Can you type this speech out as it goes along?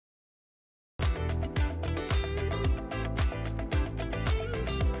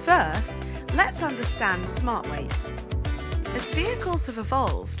First, let's understand SmartWeight. As vehicles have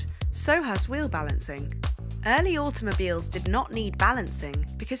evolved, so has wheel balancing. Early automobiles did not need balancing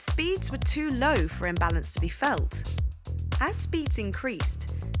because speeds were too low for imbalance to be felt. As speeds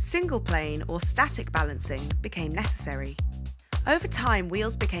increased, single-plane or static balancing became necessary. Over time,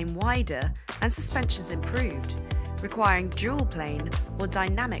 wheels became wider and suspensions improved, requiring dual-plane or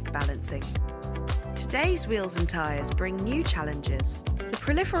dynamic balancing. Today's wheels and tyres bring new challenges. The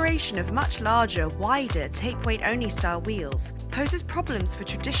proliferation of much larger, wider, tape-weight-only style wheels poses problems for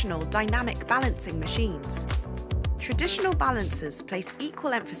traditional dynamic balancing machines. Traditional balancers place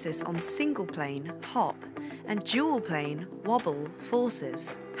equal emphasis on single-plane, hop, and dual-plane, wobble,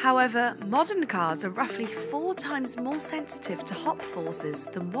 forces. However, modern cars are roughly 4 times more sensitive to hop forces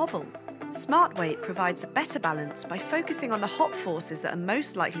than wobble. SmartWeight provides a better balance by focusing on the hop forces that are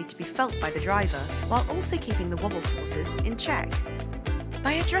most likely to be felt by the driver, while also keeping the wobble forces in check.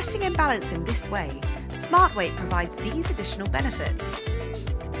 By addressing imbalance in this way, SmartWeight provides these additional benefits.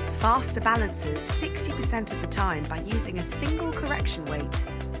 Faster balances 60% of the time by using a single correction weight.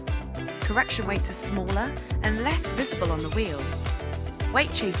 Correction weights are smaller and less visible on the wheel.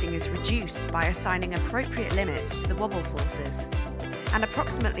 Weight chasing is reduced by assigning appropriate limits to the wobble forces. And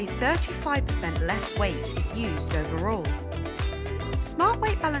approximately 35% less weight is used overall.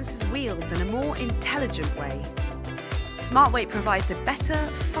 SmartWeight balances wheels in a more intelligent way. SmartWeight provides a better,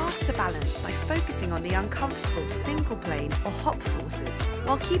 faster balance by focusing on the uncomfortable single-plane or hop forces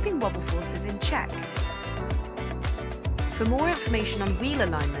while keeping wobble forces in check. For more information on wheel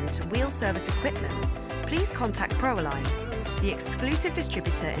alignment and wheel service equipment, please contact ProAlign, the exclusive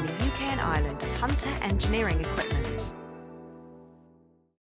distributor in the UK and Ireland of Hunter Engineering Equipment.